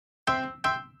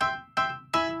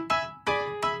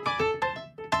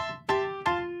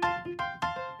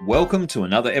Welcome to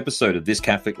another episode of This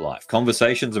Catholic Life.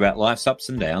 Conversations about life's ups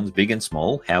and downs, big and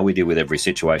small, how we deal with every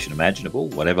situation imaginable,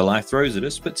 whatever life throws at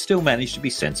us, but still manage to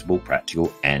be sensible,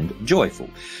 practical, and joyful.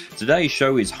 Today's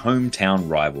show is Hometown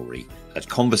Rivalry, a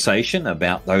conversation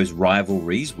about those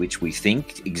rivalries which we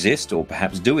think exist or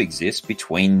perhaps do exist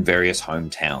between various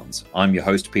hometowns. I'm your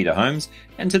host, Peter Holmes,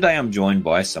 and today I'm joined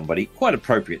by somebody quite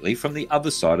appropriately from the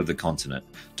other side of the continent.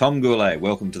 Tom Gourlay,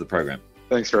 welcome to the program.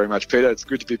 Thanks very much, Peter. It's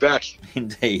good to be back.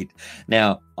 Indeed.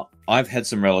 Now, I've had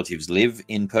some relatives live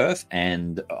in Perth,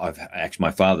 and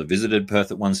my father visited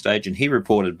Perth at one stage, and he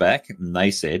reported back, and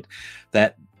they said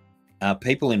that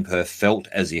people in Perth felt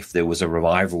as if there was a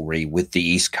rivalry with the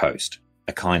East Coast,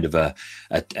 a kind of a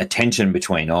tension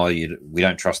between, we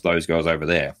don't trust those guys over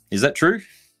there. Is that true?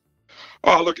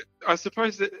 Oh, look, I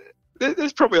suppose that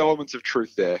there's probably elements of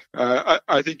truth there.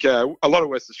 I think a lot of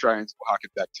West Australians will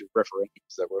harken back to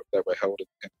referendums that were held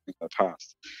in the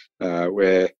past,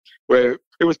 where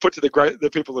it was put to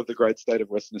the people of the great state of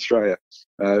Western Australia,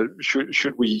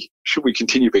 should we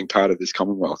continue being part of this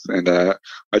Commonwealth? And I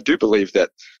do believe that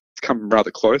it's come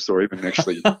rather close, or even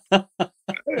actually,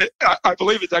 I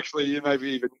believe it's actually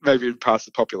maybe even past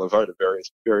the popular vote at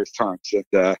various times.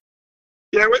 And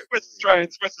West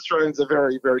Australians are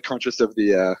very, very conscious of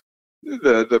the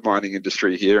mining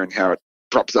industry here and how it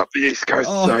props up the East Coast.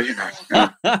 Oh. So,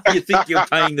 You think you're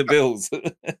paying the bills.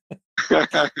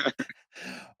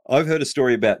 I've heard a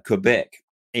story about Quebec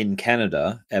in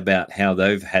Canada about how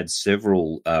they've had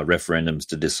several referendums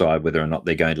to decide whether or not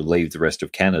they're going to leave the rest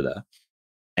of Canada.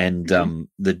 And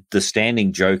the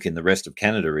standing joke in the rest of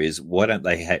Canada is, why don't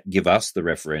they give us the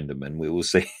referendum and we will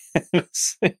see.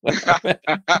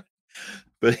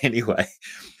 But anyway,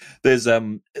 let's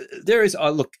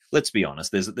be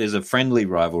honest, there's a friendly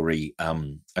rivalry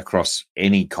across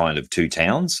any kind of two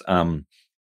towns.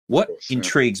 What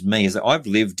intrigues me is that I've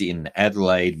lived in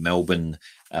Adelaide, Melbourne,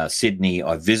 Sydney.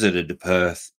 I visited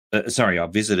Perth. I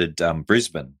visited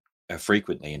Brisbane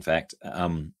frequently, in fact,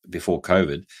 before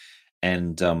COVID,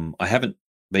 and I haven't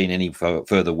been any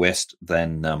further west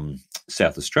than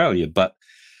South Australia. But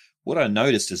what I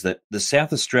noticed is that the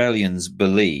South Australians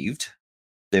believed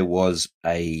there was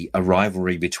a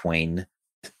rivalry between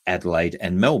Adelaide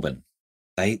and Melbourne.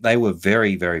 They were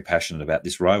very, very passionate about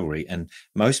this rivalry, and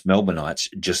most Melbourneites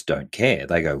just don't care.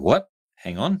 They go, what?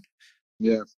 Hang on.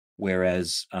 Yeah.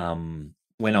 Whereas when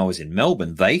I was in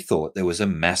Melbourne, they thought there was a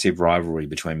massive rivalry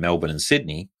between Melbourne and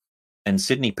Sydney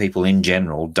people in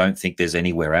general don't think there's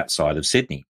anywhere outside of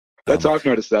Sydney. I've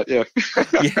noticed that, yeah.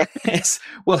 Yes.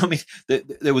 Well, I mean,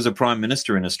 there was a Prime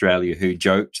Minister in Australia who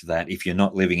joked that if you're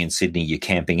not living in Sydney, you're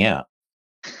camping out.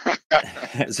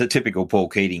 It's a typical Paul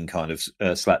Keating kind of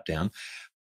slapdown.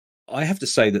 I have to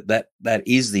say that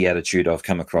is the attitude I've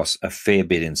come across a fair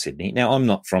bit in Sydney. Now, I'm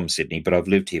not from Sydney, but I've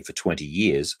lived here for 20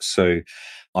 years, so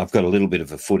I've got a little bit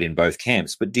of a foot in both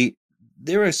camps. But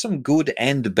there are some good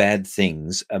and bad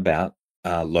things about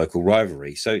local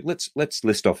rivalry. So let's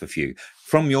list off a few.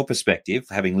 From your perspective,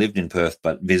 having lived in Perth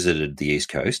but visited the East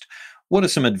Coast, what are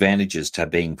some advantages to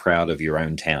being proud of your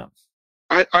own town?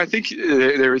 I think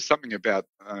there is something about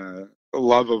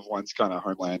love of one's kind of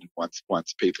homeland and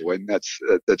one's people, and that's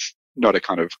not a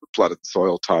kind of blood and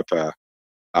soil type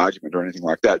argument or anything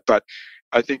like that. But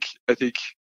I think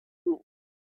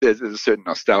there's a certain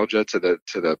nostalgia to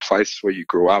the place where you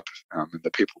grew up, and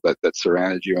the people that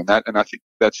surrounded you, and I think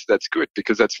that's good,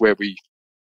 because that's where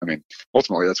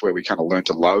ultimately that's where we kind of learn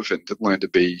to love and to learn to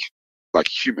be like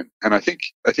human. And I think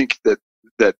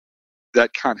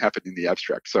that can't happen in the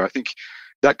abstract. So I think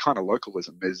that kind of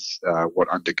localism is what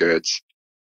undergirds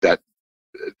that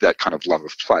kind of love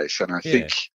of place. And I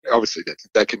think obviously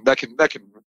that can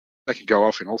go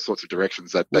off in all sorts of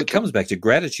directions. It comes back to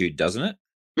gratitude, doesn't it?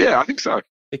 Yeah, I think so.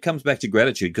 It comes back to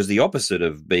gratitude, because the opposite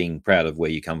of being proud of where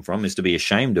you come from is to be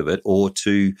ashamed of it, or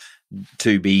to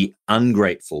be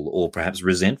ungrateful or perhaps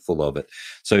resentful of it.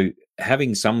 So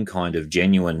having some kind of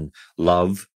genuine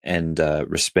love and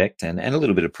respect and a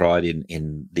little bit of pride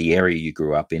in the area you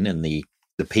grew up in and the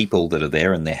people that are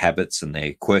there and their habits and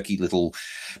their quirky little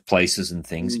places and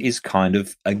things is kind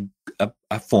of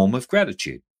a form of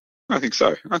gratitude. I think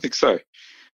so.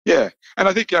 Yeah. And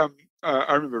I think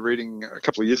I remember reading a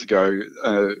couple of years ago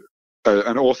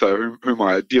an author whom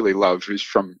I dearly love, who's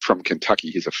from Kentucky.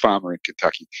 He's a farmer in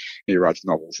Kentucky. He writes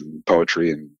novels and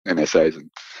poetry and essays. And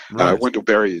Right. Wendell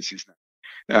Berry is his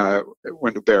name.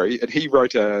 Wendell Berry, and he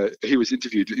wrote. He was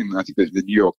interviewed in, I think, the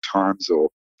New York Times or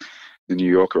the New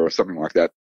Yorker or something like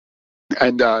that.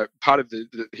 And part of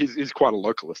he's quite a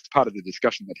localist. Part of the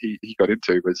discussion that he got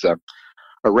into was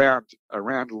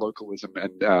around localism,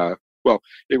 and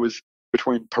it was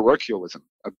between parochialism,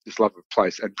 this love of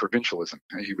place, and provincialism.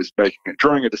 He was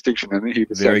drawing a distinction, and he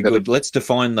was very saying good. Let's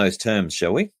define those terms,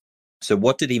 shall we? So,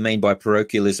 what did he mean by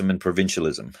parochialism and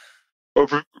provincialism? Well,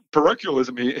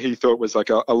 parochialism, he thought was like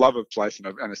a love of place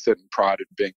and a certain pride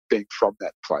in being from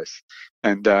that place,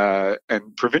 and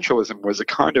provincialism was a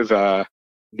kind of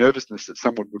nervousness that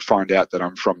someone would find out that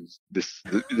I'm from this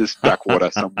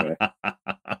backwater somewhere.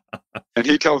 And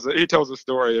he tells a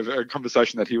story of a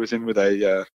conversation that he was in with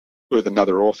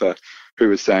another author who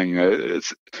was saying,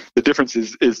 the difference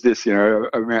is this,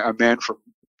 a man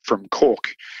from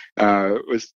Cork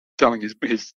was telling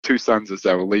his two sons as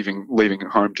they were leaving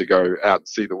home to go out and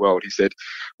see the world. He said,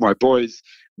 "My boys,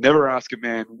 never ask a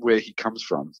man where he comes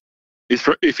from.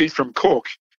 If he's from Cork,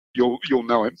 you'll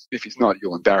know him. If he's not,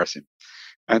 you'll embarrass him."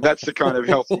 And that's the kind of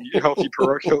healthy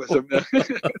parochialism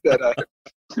that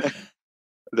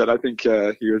I think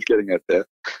he was getting at there.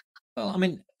 Well, I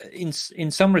mean,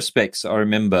 in some respects, I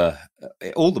remember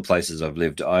all the places I've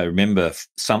lived. I remember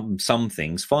some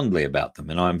things fondly about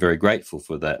them, and I'm very grateful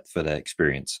for that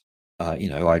experience.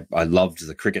 I loved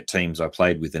the cricket teams I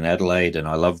played with in Adelaide, and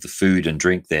I loved the food and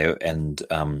drink there, and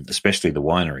especially the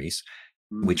wineries,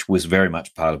 which was very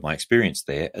much part of my experience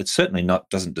there. It certainly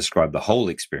doesn't describe the whole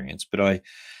experience, but I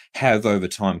have over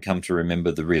time come to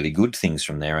remember the really good things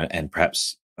from there, and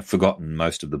perhaps forgotten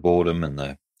most of the boredom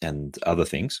and other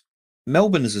things.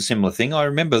 Melbourne is a similar thing. I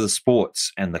remember the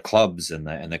sports and the clubs and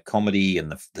the comedy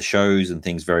and the shows and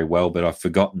things very well, but I've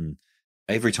forgotten.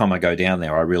 Every time I go down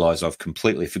there, I realise I've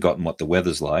completely forgotten what the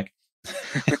weather's like.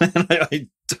 I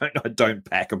don't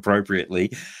pack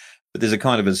appropriately, but there's a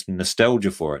kind of a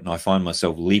nostalgia for it, and I find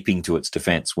myself leaping to its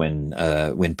defence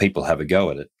when people have a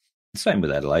go at it. Same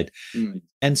with Adelaide.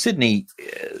 And Sydney,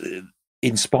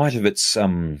 in spite of its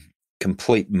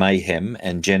complete mayhem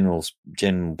and general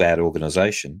bad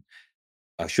organisation.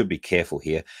 I should be careful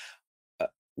here.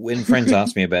 When friends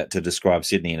ask me to describe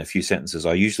Sydney in a few sentences,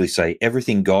 I usually say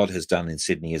everything God has done in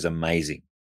Sydney is amazing.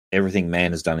 Everything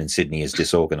man has done in Sydney is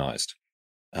disorganised.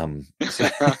 So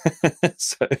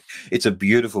it's a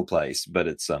beautiful place, but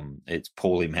it's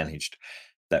poorly managed.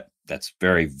 That's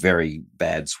very, very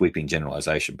bad sweeping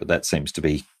generalisation, but that seems to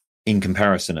be, in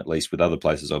comparison at least with other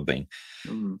places I've been.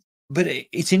 But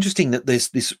it's interesting that there's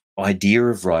this idea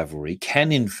of rivalry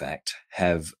can, in fact,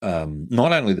 have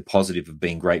not only the positive of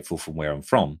being grateful from where I'm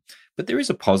from, but there is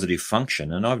a positive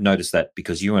function. And I've noticed that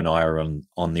because you and I are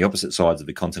on the opposite sides of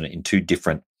the continent in two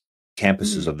different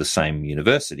campuses of the same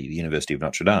university, the University of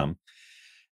Notre Dame.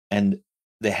 And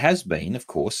there has been, of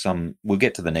course, we'll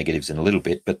get to the negatives in a little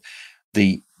bit, but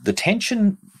the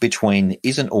tension between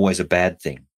isn't always a bad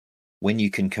thing. When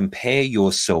you can compare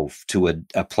yourself to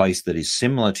a place that is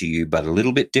similar to you but a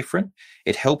little bit different,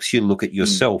 it helps you look at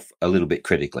yourself a little bit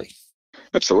critically.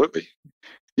 Absolutely.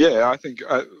 Yeah, I think,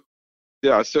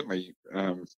 I certainly,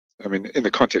 in the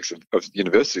context of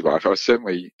university life, I was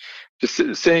certainly just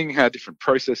seeing how different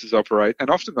processes operate,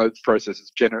 and often those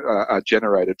processes are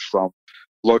generated from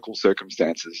local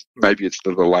circumstances. Maybe it's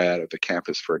the layout of the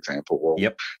campus, for example, or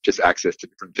just access to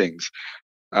different things.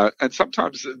 And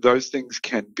sometimes those things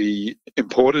can be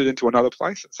imported into another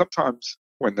place. And sometimes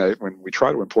when we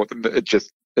try to import them, it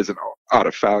just is an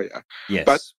utter failure. Yes.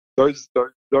 But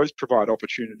those provide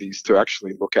opportunities to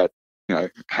actually look at,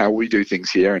 how we do things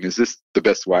here, and is this the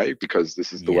best way? Because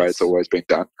this is the way it's always been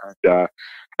done.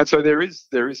 And so there is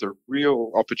a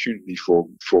real opportunity for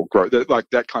growth. Like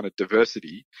that kind of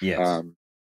diversity. Yes.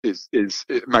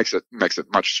 It makes it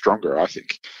much stronger, I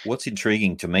think. What's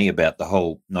intriguing to me about the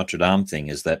whole Notre Dame thing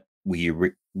is that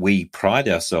we pride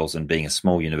ourselves in being a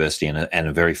small university and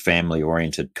a very family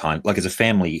oriented kind, like it's a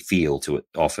family feel to it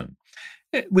often,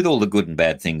 with all the good and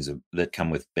bad things that come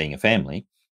with being a family,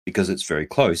 because it's very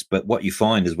close. But what you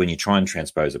find is when you try and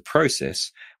transpose a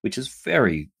process, which is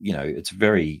very, it's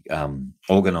very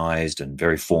organized and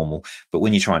very formal, but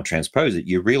when you try and transpose it,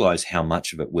 you realize how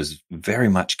much of it was very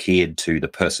much geared to the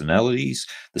personalities,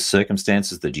 the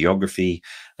circumstances, the geography,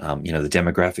 the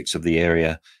demographics of the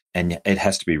area, and it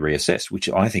has to be reassessed, which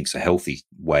I think is a healthy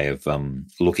way of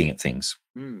looking at things.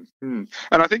 Mm-hmm.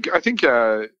 And I think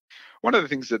one of the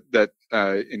things that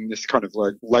in this kind of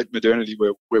like late modernity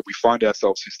where we find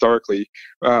ourselves historically,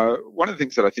 one of the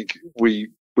things that I think we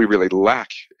really lack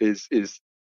is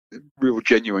real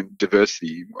genuine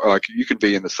diversity. Like you can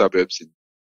be in the suburbs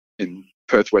in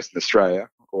Perth, Western Australia,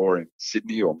 or in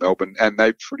Sydney or Melbourne, and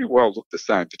they pretty well look the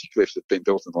same, particularly if they've been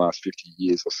built in the last 50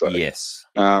 years or so. Yes.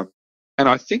 And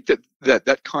I think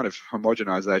that kind of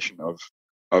homogenization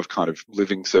of kind of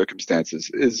living circumstances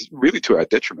is really to our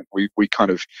detriment. We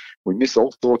miss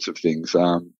all sorts of things.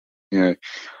 I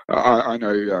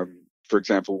know, for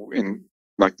example, in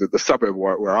like the suburb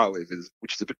where I live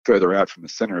which is a bit further out from the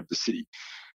centre of the city.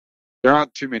 There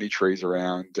aren't too many trees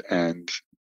around, and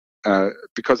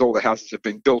because all the houses have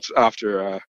been built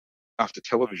after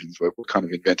televisions were kind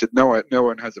of invented, no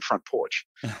one has a front porch.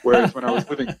 Whereas when I was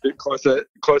living a bit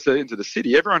closer into the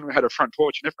city, everyone had a front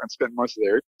porch, and everyone spent most of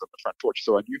their evenings on the front porch.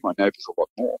 So I knew my neighbours a lot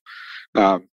more,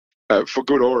 for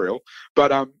good or ill.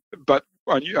 But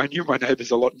I knew my neighbours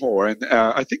a lot more, and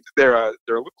I think that there are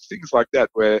little things like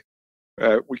that where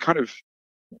we kind of,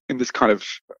 in this kind of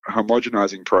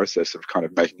homogenizing process of kind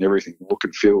of making everything look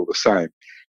and feel the same,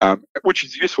 which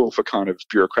is useful for kind of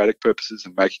bureaucratic purposes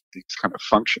and making things kind of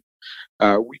function.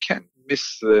 We can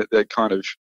miss the kind of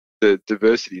the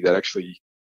diversity that actually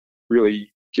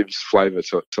really gives flavour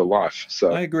to life.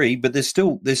 So I agree, but there's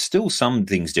still some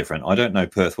things different. I don't know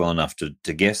Perth well enough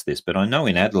to guess this, but I know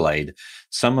in Adelaide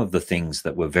some of the things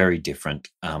that were very different,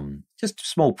 just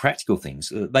small practical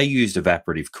things. They used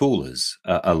evaporative coolers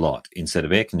a lot instead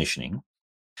of air conditioning,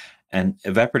 and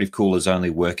evaporative coolers only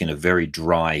work in a very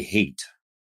dry heat.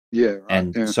 Yeah, right,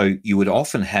 and so you would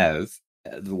often have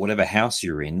whatever house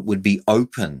you're in would be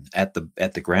open at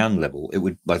the ground level. It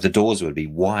would, like, the doors would be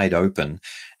wide open,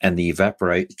 and the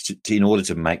in order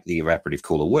to make the evaporative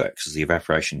cooler work, because the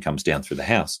evaporation comes down through the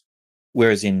house.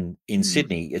 Whereas in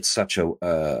Sydney, it's such a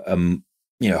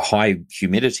high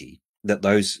humidity that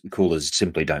those coolers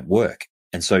simply don't work,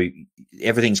 and so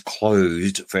everything's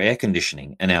closed for air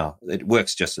conditioning. And now it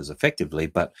works just as effectively,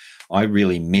 but I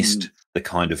really missed the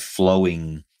kind of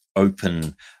flowing,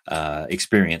 open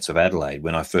experience of Adelaide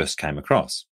when I first came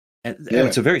across. And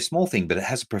it's a very small thing, but it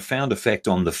has a profound effect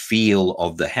on the feel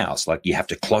of the house. Like, you have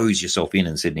to close yourself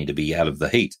in Sydney to be out of the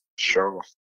heat. Sure.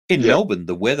 In Melbourne,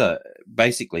 the weather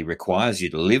basically requires you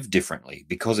to live differently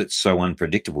because it's so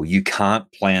unpredictable. You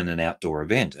can't plan an outdoor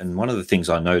event. And one of the things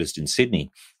I noticed in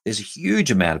Sydney, there's a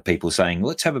huge amount of people saying,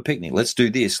 let's have a picnic, let's do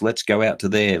this, let's go out to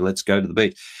there, let's go to the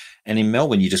beach. And in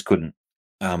Melbourne, you just couldn't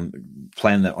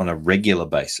plan that on a regular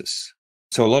basis.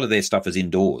 So a lot of their stuff is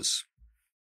indoors.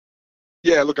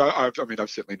 Yeah, look, I've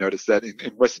certainly noticed that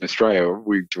in Western Australia,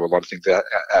 we do a lot of things out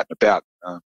and about.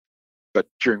 But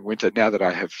during winter, now that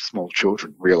I have small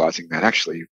children, realizing that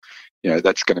actually,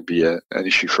 that's going to be an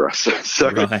issue for us.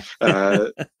 So, right.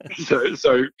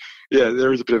 so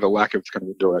there is a bit of a lack of kind of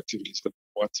indoor activities for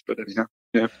once. But anyhow,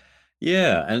 yeah.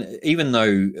 Yeah, and even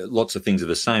though lots of things are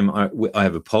the same, I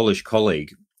have a Polish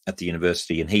colleague at the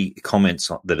university, and he comments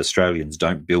that Australians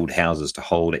don't build houses to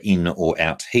hold in or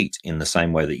out heat in the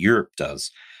same way that Europe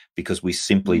does, because we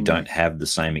simply don't have the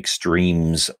same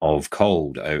extremes of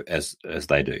cold as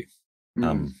they do.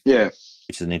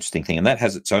 Which is an interesting thing, and that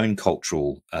has its own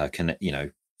cultural,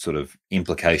 sort of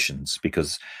implications,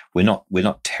 because we're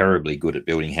not terribly good at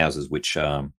building houses which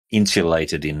are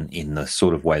insulated in the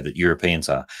sort of way that Europeans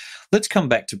are. Let's come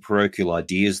back to parochial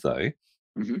ideas, though.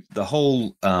 Mm-hmm. The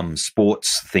whole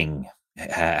sports thing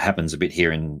happens a bit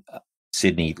here in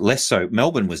Sydney, less so.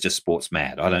 Melbourne was just sports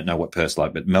mad. I don't know what Perth's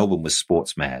like, but Melbourne was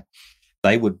sports mad.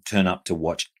 They would turn up to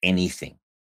watch anything.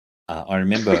 I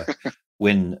remember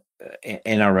when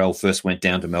NRL first went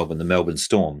down to Melbourne, the Melbourne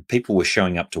Storm, people were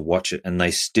showing up to watch it, and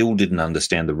they still didn't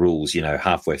understand the rules,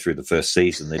 halfway through the first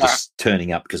season. They're just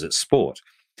turning up because it's sport.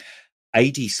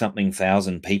 80-something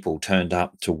thousand people turned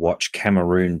up to watch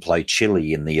Cameroon play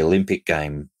Chile in the Olympic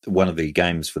game, one of the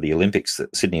games for the Olympics,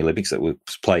 Sydney Olympics, that was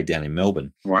played down in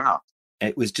Melbourne. Wow.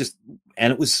 It was just,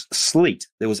 and it was sleet.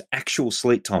 There was actual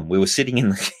sleet, Tom. We were sitting in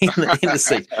the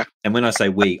seat. And when I say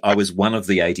we, I was one of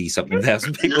the 80-something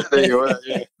thousand people. There you were,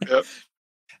 yeah. Yep.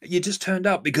 You just turned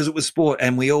up because it was sport,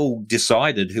 and we all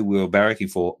decided who we were barracking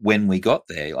for when we got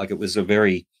there. Like, it was a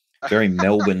very, very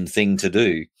Melbourne thing to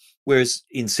do. Whereas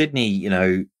in Sydney,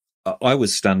 I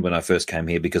was stunned when I first came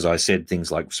here, because I said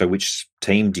things like, so which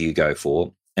team do you go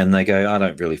for? And they go, I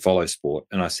don't really follow sport.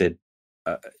 And I said,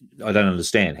 I don't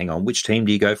understand. Hang on, which team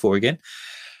do you go for again?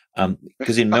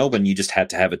 Because in Melbourne, you just had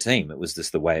to have a team. It was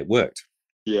just the way it worked.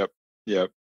 Yep.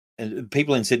 And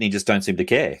people in Sydney just don't seem to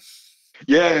care.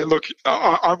 Yeah, look,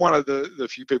 I'm one of the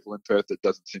few people in Perth that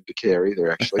doesn't seem to care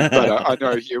either, actually. But I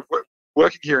know here,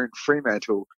 working here in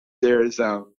Fremantle, there is,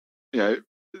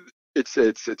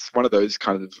 it's one of those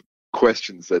kind of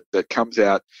questions that comes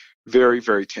out very,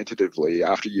 very tentatively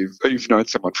after you've known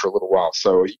someone for a little while.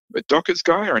 So, are you a Dockers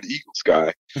guy or an Eagles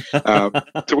guy?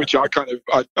 To which I kind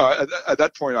of, at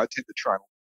that point, I tend to try and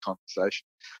conversation.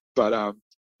 But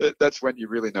that's when you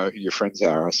really know who your friends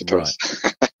are, I suppose.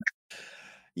 Right.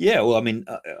 Yeah, well, I mean,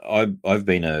 I've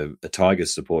been a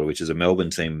Tigers supporter, which is a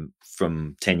Melbourne team,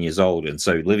 from 10 years old. And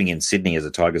so living in Sydney as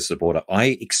a Tigers supporter,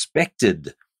 I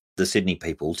expected the Sydney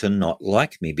people to not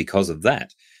like me because of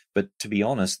that. But to be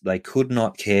honest, they could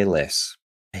not care less.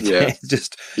 Yeah.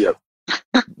 Just Yep.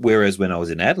 whereas when I was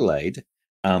in Adelaide,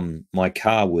 my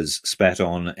car was spat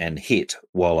on and hit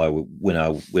when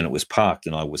it was parked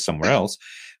and I was somewhere else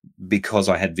because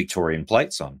I had Victorian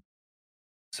plates on.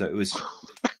 So it was.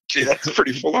 Gee, that's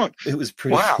pretty full on. It was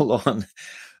pretty full on.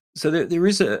 So there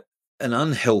is an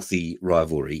unhealthy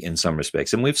rivalry in some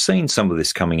respects, and we've seen some of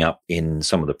this coming up in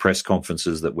some of the press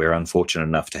conferences that we're unfortunate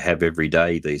enough to have every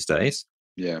day these days.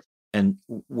 Yeah. And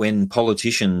when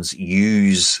politicians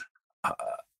use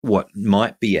what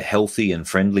might be a healthy and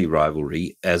friendly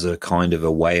rivalry as a kind of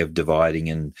a way of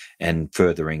dividing and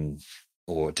furthering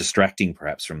or distracting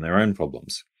perhaps from their own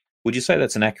problems, would you say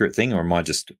that's an accurate thing, or am I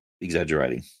just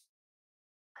exaggerating?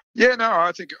 Yeah, no,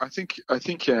 I think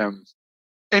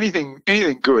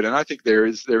anything good, and I think there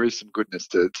is some goodness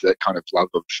to that kind of love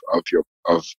of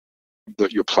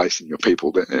your place and your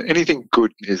people. Anything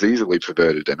good is easily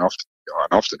perverted, and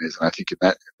often is. And I think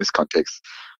in this context,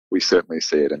 we certainly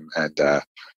see it. And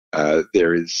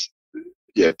there is,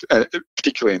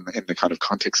 particularly in the kind of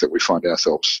context that we find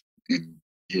ourselves in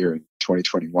here in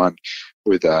 2021,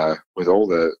 with all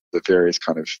the various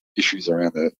kind of issues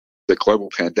around the global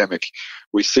pandemic,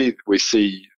 we see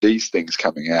these things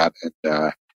coming out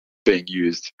and being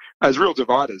used as real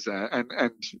dividers. And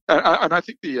I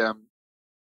think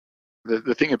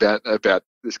the thing about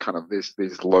this kind of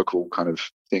these local kind of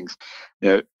things,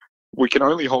 we can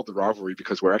only hold the rivalry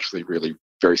because we're actually really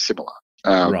very similar.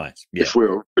 Right. Yeah. If we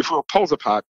were poles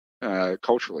apart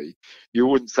culturally, you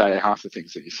wouldn't say half the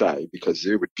things that you say because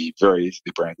it would be very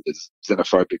easily branded as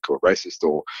xenophobic or racist,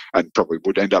 and probably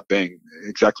would end up being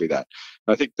exactly that.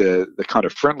 I think the kind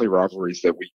of friendly rivalries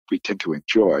that we tend to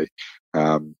enjoy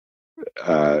can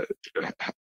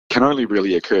only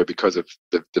really occur because of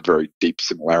the very deep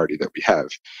similarity that we have.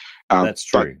 That's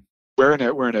true. But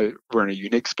we're in a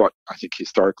unique spot, I think,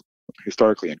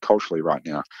 historically and culturally right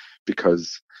now,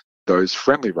 because those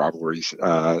friendly rivalries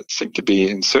seem to be,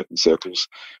 in certain circles,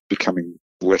 becoming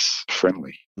less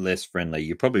friendly. Less friendly.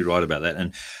 You're probably right about that.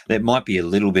 And there might be a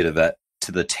little bit of that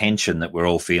to the tension that we're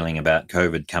all feeling about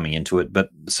COVID coming into it. But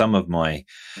some of my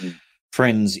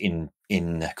friends in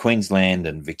Queensland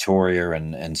and Victoria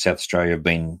and South Australia have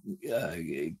been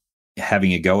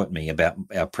having a go at me about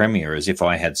our Premier as if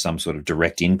I had some sort of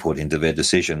direct input into their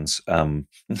decisions,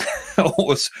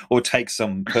 or take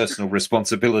some personal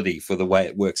responsibility for the way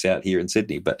it works out here in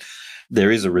Sydney. But there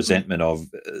is a resentment of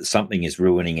something is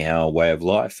ruining our way of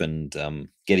life and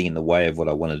getting in the way of what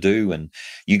I want to do, and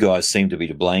you guys seem to be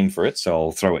to blame for it, so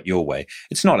I'll throw it your way.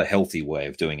 It's not a healthy way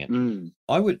of doing it.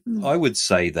 I would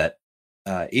say that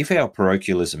if our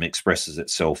parochialism expresses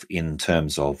itself in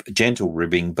terms of gentle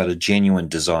ribbing, but a genuine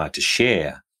desire to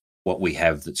share what we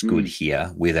have that's good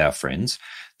here with our friends,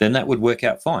 then that would work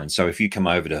out fine. So if you come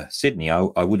over to Sydney,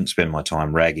 I wouldn't spend my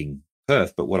time ragging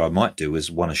Perth, but what I might do is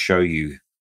want to show you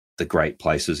the great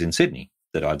places in Sydney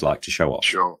that I'd like to show off.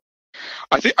 Sure.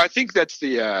 I think that's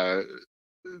the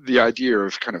idea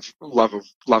of kind of love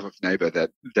of neighbour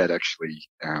that actually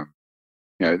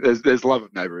there's love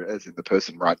of neighbour as in the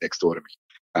person right next door to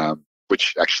me,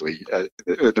 which actually, in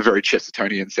a very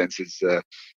Chestertonian sense, is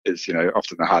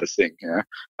often the hardest thing.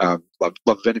 Love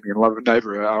of enemy and love of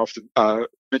neighbour are often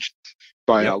mentioned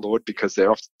by our Lord because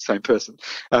they're often the same person.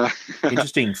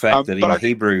 Interesting fact that in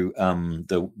Hebrew,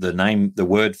 the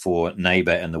word for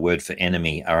neighbour and the word for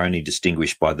enemy are only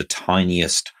distinguished by the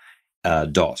tiniest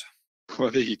dot. Well,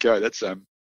 there you go. That's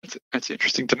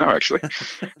interesting to know, actually.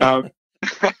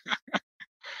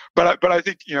 But I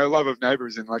think love of neighbour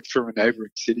is in like from a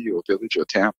neighbouring city or village or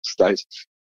town or state.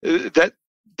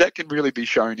 That can really be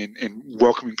shown in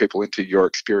welcoming people into your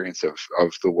experience of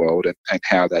the world and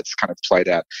how that's kind of played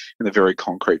out in the very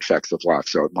concrete facts of life.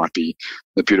 So it might be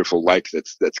the beautiful lake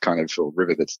that's kind of, or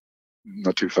river that's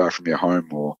not too far from your home,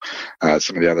 or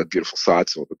some of the other beautiful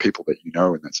sites, or the people that you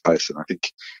know in that space. And I think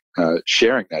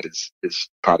sharing that is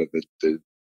part of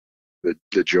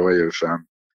the joy of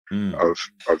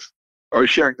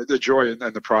sharing the joy and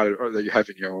the pride that you have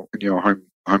in your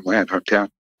homeland, hometown.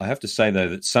 I have to say, though,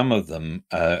 that some of them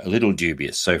are a little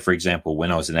dubious. So, for example,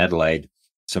 when I was in Adelaide,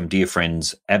 some dear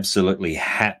friends absolutely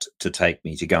had to take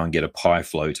me to go and get a pie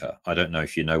floater. I don't know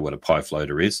if you know what a pie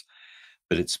floater is,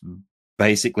 but it's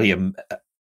basically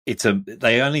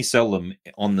they only sell them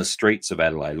on the streets of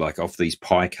Adelaide, like off these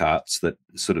pie carts that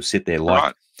sort of sit there. Like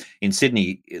right. In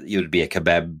Sydney, it would be a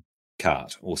kebab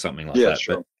cart or something like that.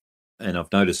 Sure. And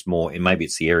I've noticed more, and maybe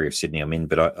it's the area of Sydney I'm in,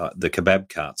 but the kebab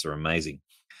carts are amazing.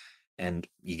 And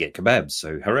you get kebabs,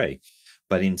 so hooray.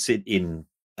 But in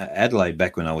Adelaide,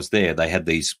 back when I was there, they had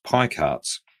these pie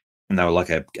carts, and they were like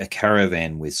a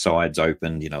caravan with sides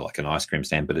opened, like an ice cream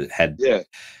stand, but it had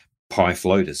pie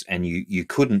floaters, and you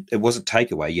couldn't. It wasn't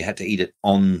takeaway. You had to eat it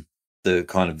on the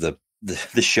kind of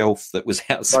the shelf that was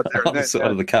outside on the side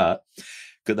of the cart.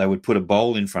 Because they would put a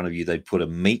bowl in front of you. They'd put a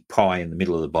meat pie in the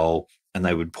middle of the bowl, and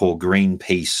they would pour green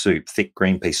pea soup, thick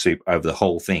green pea soup, over the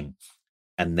whole thing.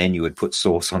 And then you would put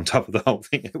sauce on top of the whole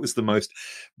thing. It was the most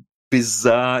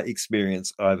bizarre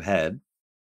experience I've had.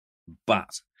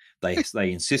 But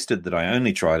they insisted that I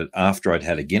only tried it after I'd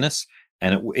had a Guinness,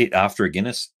 and after a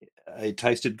Guinness, it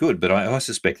tasted good. But I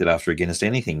suspect that after a Guinness,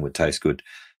 anything would taste good.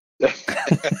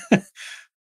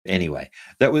 Anyway,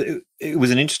 it was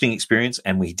an interesting experience,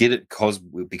 and we did it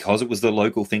because it was the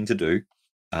local thing to do.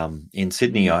 In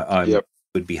Sydney, I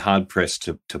would be hard pressed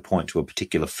to point to a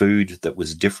particular food that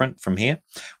was different from here.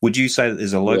 Would you say that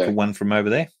there's a local one from over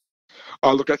there?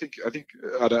 Oh, look, I think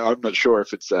I'm not sure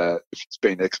if it's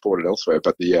been exported elsewhere,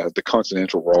 but the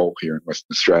continental roll here in Western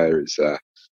Australia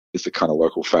is the kind of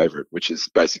local favourite, which is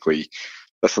basically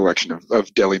a selection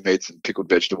of deli meats and pickled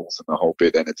vegetables and the whole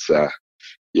bit, and it's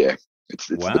It's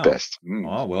wow. the best.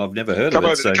 Oh, well, I've never heard of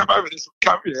it.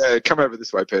 Come over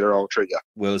this way, Peter. I'll treat you.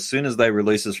 Well, as soon as they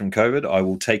release us from COVID, I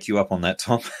will take you up on that,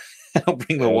 Tom. I'll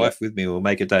bring my wife with me. We'll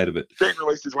make a date of it. Being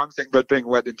released is one thing, but being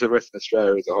let into Western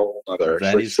Australia is a whole other.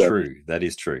 That is true. That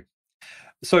is true.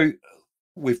 So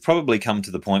we've probably come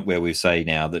to the point where we say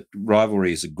now that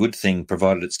rivalry is a good thing,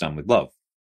 provided it's done with love.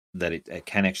 That it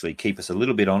can actually keep us a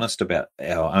little bit honest about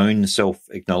our own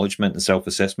self-acknowledgement and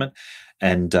self-assessment,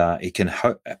 and it can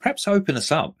perhaps open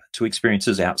us up to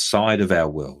experiences outside of our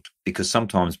world, because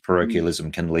sometimes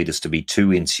parochialism can lead us to be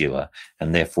too insular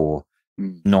and therefore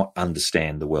not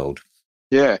understand the world.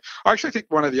 Yeah, I actually think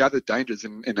one of the other dangers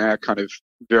in our kind of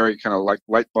very kind of like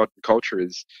late modern culture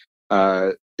is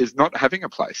not having a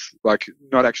place, like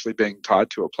not actually being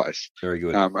tied to a place. Very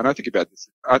good. And I think about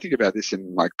this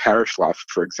in like parish life,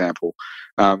 for example.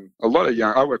 A lot of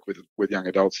I work with young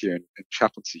adults here in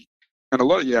chaplaincy, and a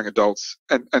lot of young adults,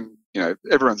 and you know,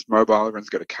 everyone's mobile, everyone's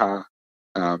got a car.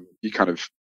 You kind of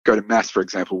go to mass, for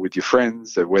example, with your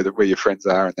friends, or where your friends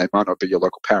are, and they might not be your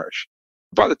local parish.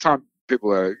 By the time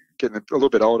people are getting a little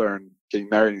bit older and getting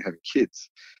married and having kids,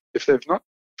 if they've not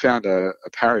found a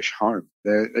parish home,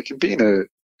 they can be in a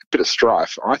bit of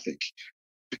strife, I think,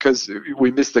 because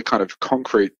we miss the kind of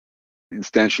concrete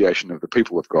instantiation of the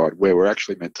people of God, where we're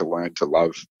actually meant to learn to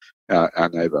love our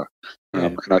neighbour.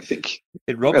 And I think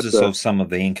it robs us of some of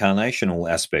the incarnational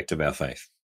aspect of our faith.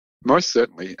 Most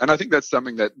certainly, and I think that's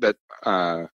something that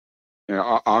you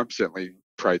know, I'm certainly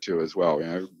prey to as well.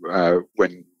 You know,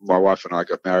 when my wife and I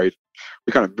got married,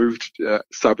 we kind of moved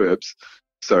suburbs,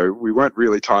 so we weren't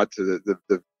really tied to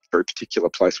the very particular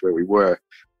place where we were.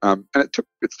 And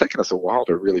it's taken us a while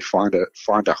to really find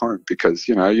a home, because,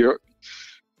 you know,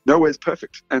 nowhere's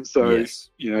perfect. And so, yes,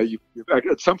 you know,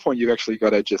 at some point you've actually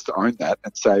got to just own that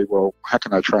and say, well, how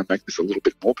can I try and make this a little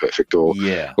bit more perfect, or a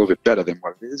little bit better than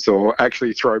what it is, or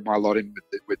actually throw my lot in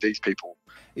with these people.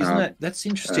 Isn't that's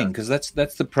interesting, because that's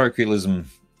the parochialism,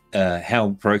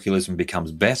 how parochialism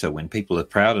becomes better when people are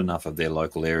proud enough of their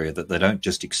local area that they don't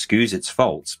just excuse its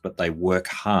faults, but they work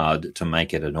hard to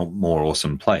make it a more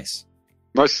awesome place.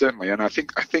 Most certainly, and I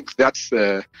think that's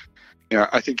the, you know,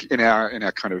 I think in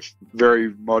our kind of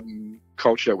very modern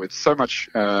culture with so much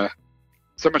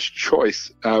choice,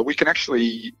 we can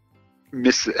actually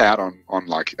miss out on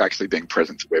like actually being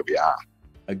present where we are.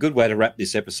 A good way to wrap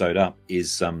this episode up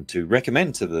is to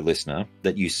recommend to the listener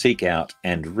that you seek out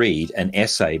and read an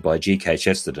essay by G.K.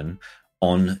 Chesterton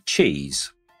on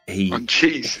cheese. On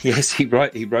cheese? Yes, he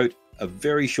wrote a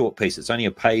very short piece. It's only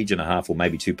a page and a half, or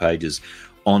maybe 2 pages,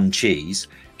 on cheese,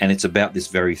 and it's about this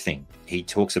very thing. He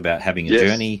talks about having a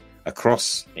journey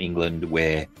across England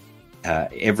where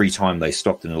every time they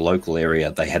stopped in a local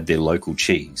area, they had their local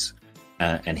cheese,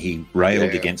 and he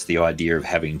railed against the idea of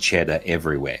having cheddar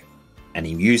everywhere. And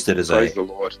he used it as the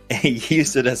Lord. He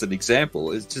used it as an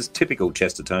example. It's just typical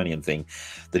Chestertonian thing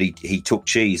that he took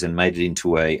cheese and made it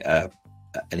into an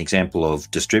example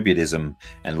of distributism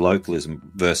and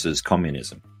localism versus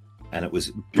communism. And it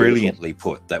was brilliantly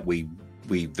put that we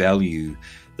value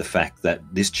the fact that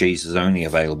this cheese is only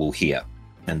available here.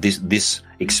 And this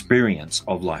experience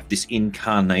of life, this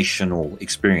incarnational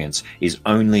experience, is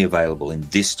only available in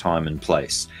this time and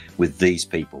place with these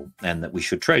people, and that we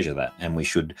should treasure that and we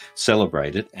should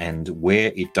celebrate it. And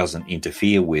where it doesn't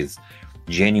interfere with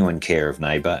genuine care of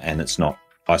neighbour and it's not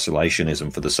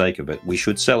isolationism for the sake of it, we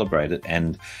should celebrate it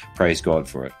and praise God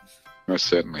for it. Most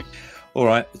certainly. All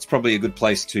right, it's probably a good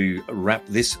place to wrap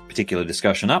this particular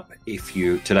discussion up. If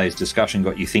today's discussion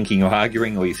got you thinking or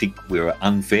arguing, or you think we were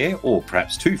unfair or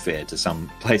perhaps too fair to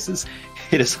some places,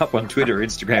 hit us up on Twitter,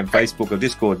 Instagram, Facebook or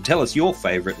Discord and tell us your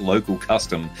favourite local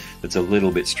custom that's a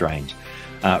little bit strange.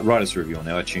 Write us a review on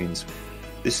iTunes.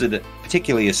 This is a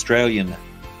particularly Australian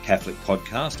Catholic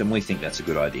podcast, and we think that's a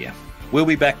good idea. We'll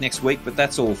be back next week, but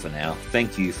that's all for now.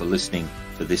 Thank you for listening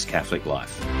to This Catholic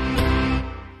Life.